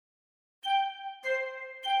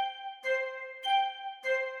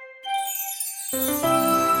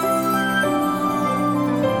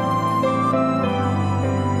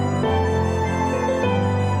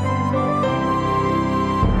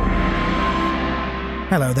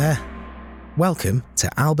Hello there. Welcome to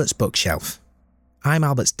Albert's Bookshelf. I'm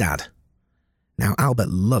Albert's dad. Now, Albert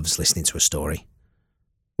loves listening to a story.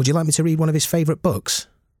 Would you like me to read one of his favourite books?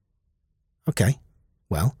 Okay,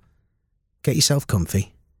 well, get yourself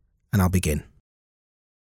comfy and I'll begin.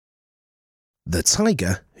 The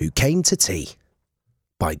Tiger Who Came to Tea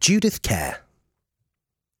by Judith Kerr.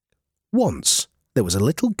 Once, there was a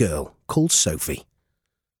little girl called Sophie,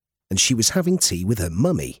 and she was having tea with her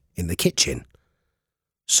mummy in the kitchen.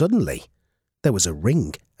 Suddenly, there was a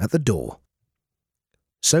ring at the door.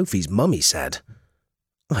 Sophie's mummy said,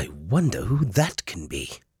 "I wonder who that can be.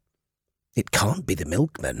 It can't be the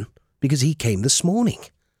milkman, because he came this morning.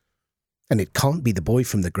 And it can't be the boy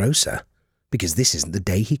from the grocer, because this isn't the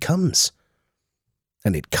day he comes.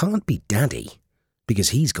 And it can't be Daddy, because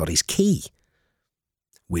he's got his key.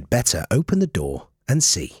 We'd better open the door and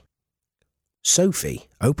see." Sophie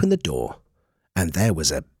opened the door, and there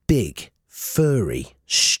was a big, furry,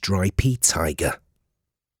 stripy tiger.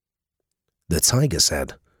 The tiger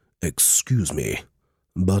said, "Excuse me,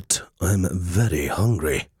 but I'm very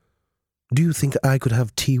hungry. Do you think I could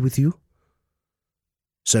have tea with you?"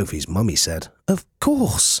 Sophie's mummy said, "Of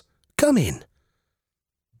course, come in."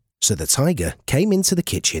 So the tiger came into the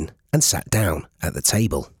kitchen and sat down at the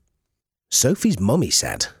table. Sophie's mummy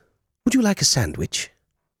said, "Would you like a sandwich?"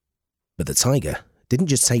 But the tiger didn't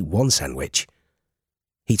just take one sandwich.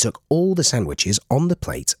 He took all the sandwiches on the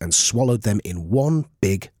plate and swallowed them in one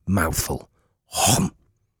big mouthful. Hum!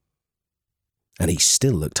 And he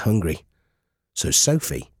still looked hungry, so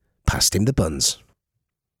Sophie passed him the buns.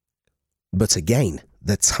 But again,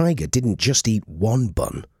 the tiger didn't just eat one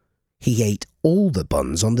bun. He ate all the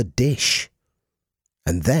buns on the dish.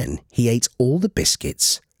 And then he ate all the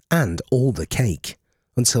biscuits and all the cake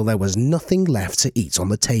until there was nothing left to eat on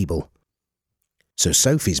the table. So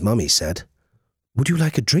Sophie's mummy said, "Would you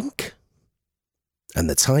like a drink?" And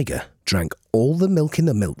the tiger drank all the milk in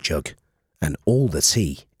the milk jug and all the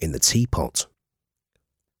tea in the teapot.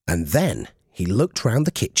 And then he looked round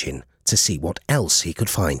the kitchen to see what else he could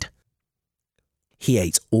find. He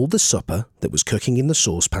ate all the supper that was cooking in the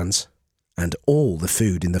saucepans, and all the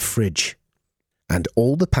food in the fridge, and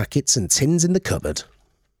all the packets and tins in the cupboard.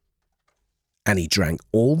 And he drank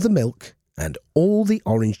all the milk, and all the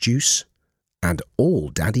orange juice, and all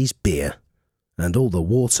Daddy's beer, and all the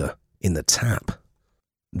water in the tap.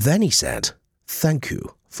 Then he said, "Thank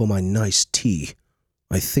you for my nice tea.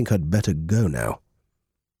 I think I'd better go now."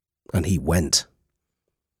 And he went.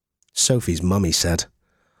 Sophie's mummy said,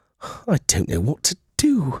 "I don't know what to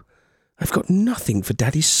do. I've got nothing for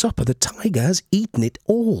Daddy's supper. The tiger has eaten it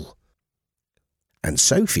all." And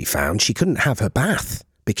Sophie found she couldn't have her bath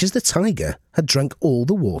because the tiger had drunk all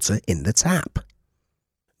the water in the tap.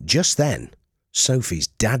 Just then, Sophie's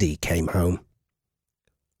daddy came home.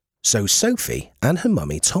 So Sophie and her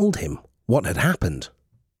mummy told him what had happened,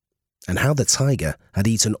 and how the tiger had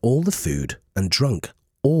eaten all the food and drunk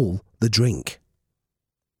all the drink.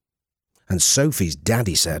 And Sophie's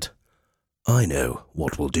daddy said, "I know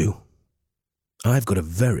what we'll do. I've got a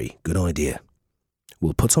very good idea.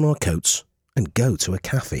 We'll put on our coats and go to a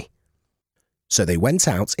cafe." So they went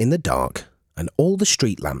out in the dark, and all the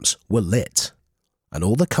street lamps were lit, and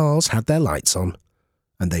all the cars had their lights on,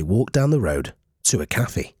 and they walked down the road to a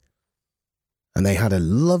cafe. And they had a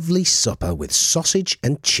lovely supper with sausage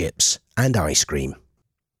and chips and ice cream.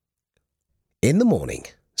 In the morning,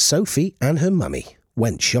 Sophie and her mummy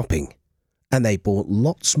went shopping, and they bought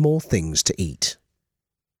lots more things to eat.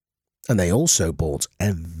 And they also bought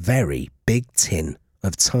a very big tin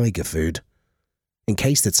of tiger food, in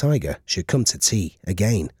case the tiger should come to tea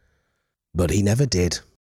again. But he never did.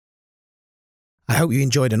 I hope you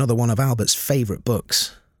enjoyed another one of Albert's favourite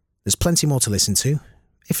books. There's plenty more to listen to.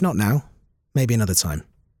 If not now, maybe another time.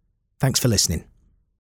 Thanks for listening.